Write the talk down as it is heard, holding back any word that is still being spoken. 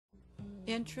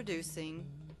Introducing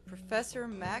Professor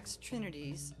Max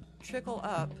Trinity's Trickle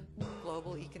Up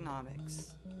Global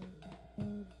Economics.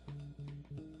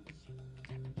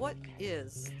 What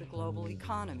is the global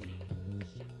economy?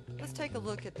 Let's take a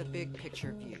look at the big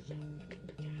picture view.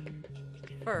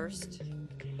 First,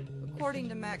 according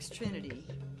to Max Trinity,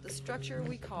 the structure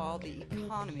we call the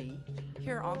economy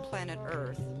here on planet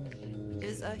Earth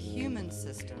is a human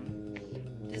system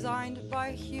designed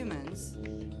by humans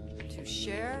to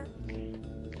share,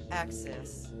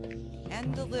 access,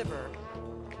 and deliver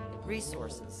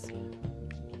resources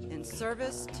in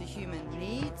service to human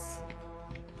needs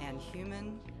and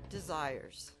human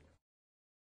desires.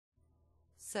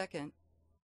 Second,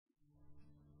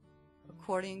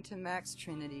 according to Max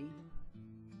Trinity,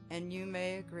 and you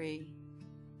may agree,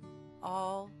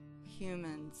 all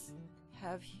humans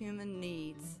have human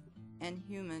needs and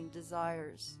human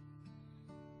desires.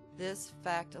 This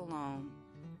fact alone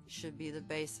should be the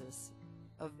basis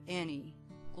of any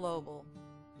global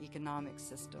economic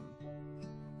system,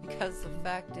 because the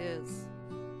fact is,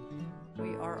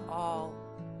 we are all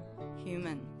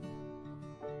human.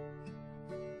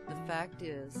 The fact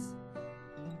is,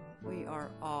 we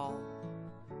are all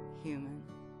human.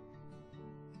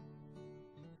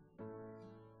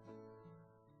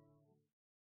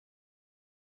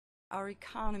 Our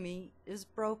economy is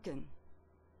broken.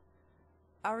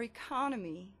 Our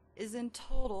economy is in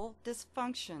total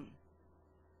dysfunction.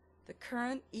 The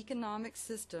current economic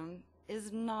system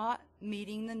is not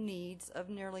meeting the needs of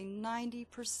nearly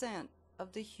 90%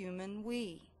 of the human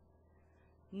we.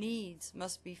 Needs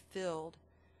must be filled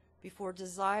before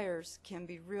desires can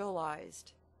be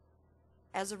realized.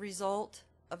 As a result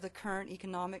of the current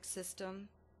economic system,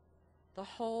 the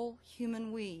whole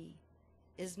human we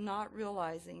is not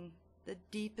realizing the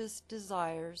deepest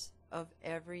desires of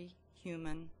every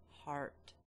human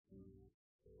heart.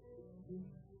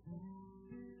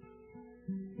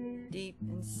 Deep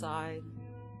inside,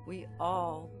 we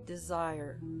all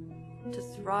desire to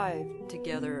thrive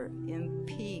together in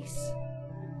peace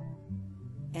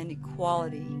and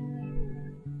equality,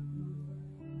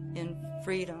 in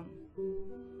freedom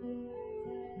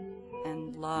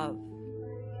and love.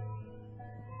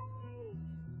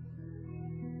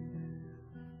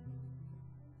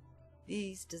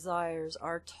 These desires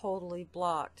are totally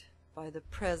blocked by the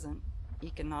present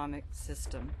economic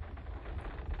system.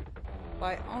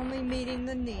 By only meeting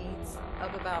the needs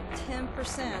of about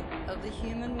 10% of the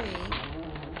human we,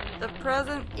 the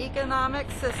present economic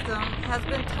system has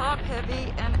been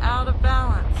top-heavy and out of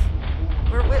balance.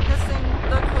 We're witnessing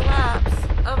the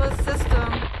collapse of a system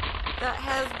that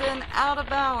has been out of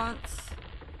balance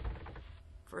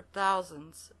for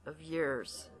thousands of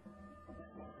years.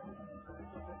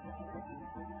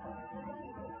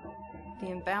 The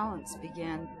imbalance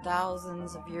began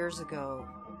thousands of years ago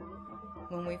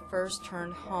when we first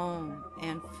turned home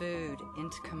and food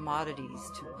into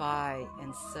commodities to buy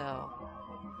and sell.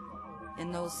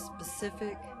 In those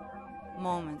specific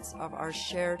moments of our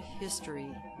shared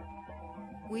history,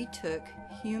 we took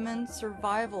human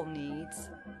survival needs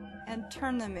and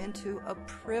turned them into a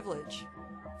privilege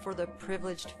for the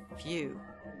privileged few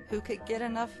who could get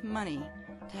enough money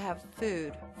to have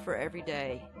food for every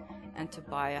day and to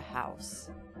buy a house.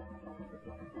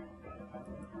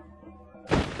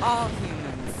 All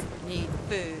humans need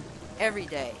food every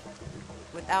day,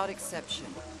 without exception,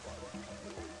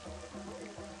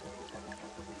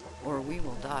 or we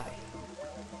will die.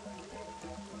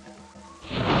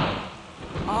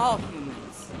 All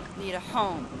humans need a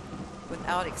home,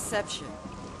 without exception,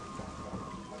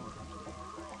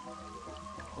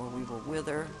 or we will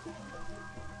wither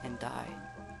and die.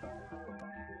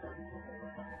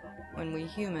 When we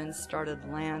humans started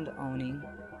land owning,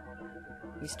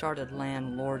 we started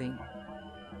land lording.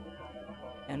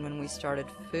 And when we started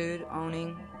food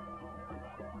owning,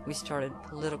 we started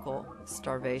political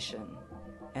starvation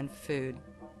and food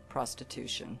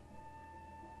prostitution.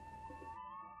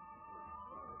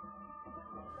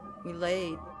 We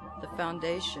laid the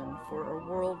foundation for a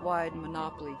worldwide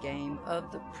monopoly game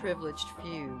of the privileged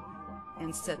few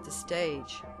and set the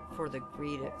stage for the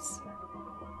greedics.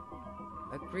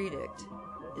 A greedict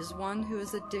is one who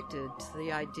is addicted to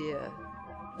the idea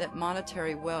that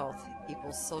monetary wealth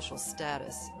equals social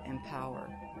status and power.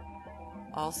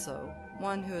 Also,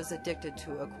 one who is addicted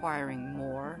to acquiring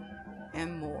more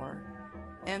and more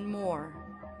and more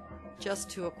just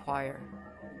to acquire.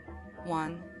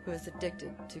 One who is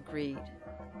addicted to greed.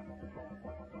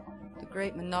 The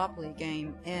great monopoly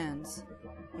game ends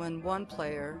when one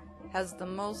player has the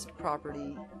most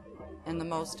property and the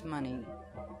most money,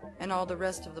 and all the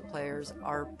rest of the players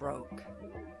are broke.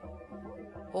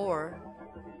 Or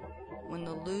when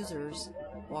the losers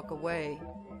walk away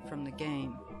from the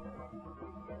game.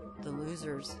 The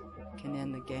losers can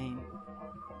end the game.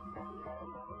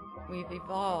 We've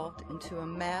evolved into a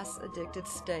mass-addicted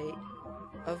state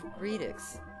of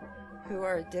greedics who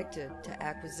are addicted to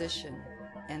acquisition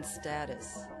and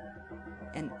status,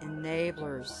 and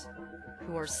enablers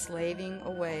who are slaving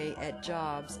away at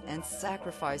jobs and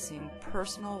sacrificing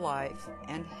personal life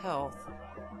and health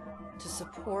to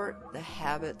support the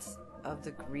habits of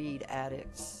the greed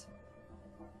addicts.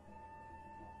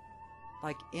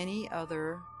 Like any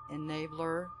other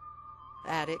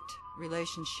enabler-addict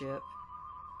relationship,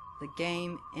 the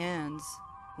game ends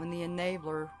when the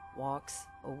enabler walks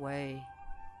away.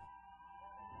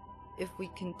 If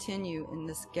we continue in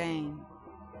this game,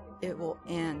 it will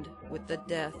end with the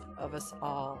death of us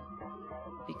all,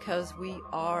 because we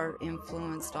are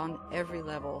influenced on every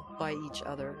level by each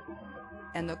other,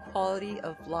 and the quality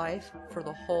of life for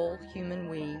the whole human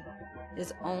we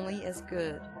is only as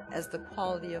good as the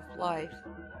quality of life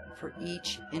for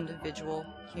each individual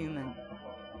human.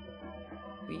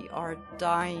 We are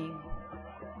dying.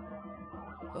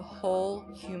 The whole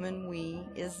human we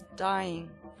is dying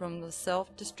from the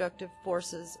self-destructive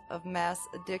forces of mass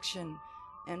addiction,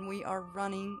 and we are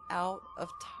running out of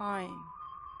time.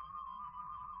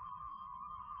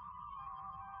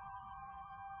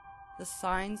 The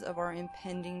signs of our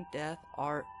impending death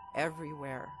are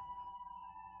everywhere.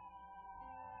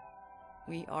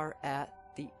 We are at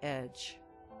the edge.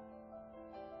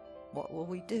 What will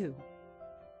we do?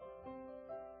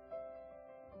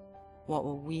 What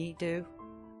will we do?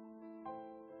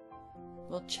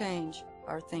 We'll change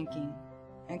our thinking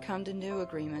and come to new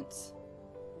agreements.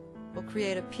 We'll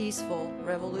create a peaceful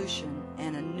revolution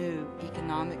and a new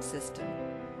economic system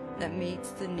that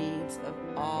meets the needs of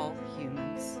all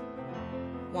humans.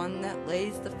 One that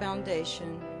lays the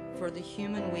foundation for the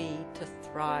human we to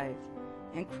thrive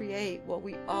and create what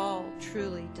we all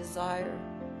truly desire: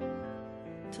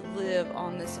 to live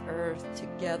on this earth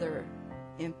together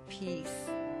in peace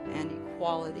and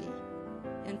equality,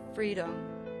 in freedom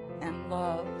and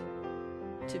love,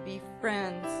 to be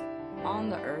friends on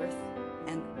the earth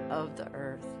and of the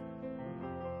earth,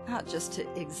 not just to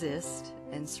exist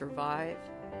and survive,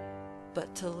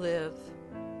 but to live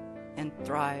and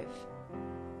thrive.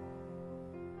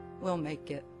 We'll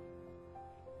make it.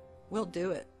 We'll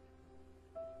do it.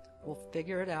 We'll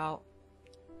figure it out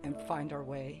and find our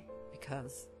way,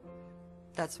 because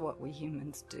that's what we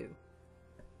humans do.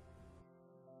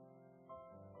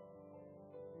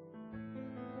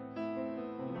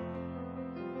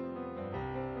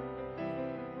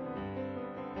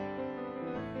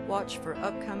 Watch for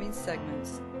upcoming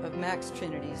segments of Max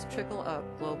Trinity's Trickle Up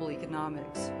Global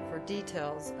Economics for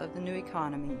details of the new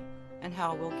economy and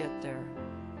how we'll get there.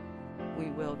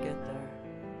 We will get there.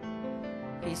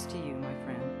 Peace to you, my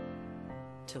friend,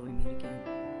 till we meet again.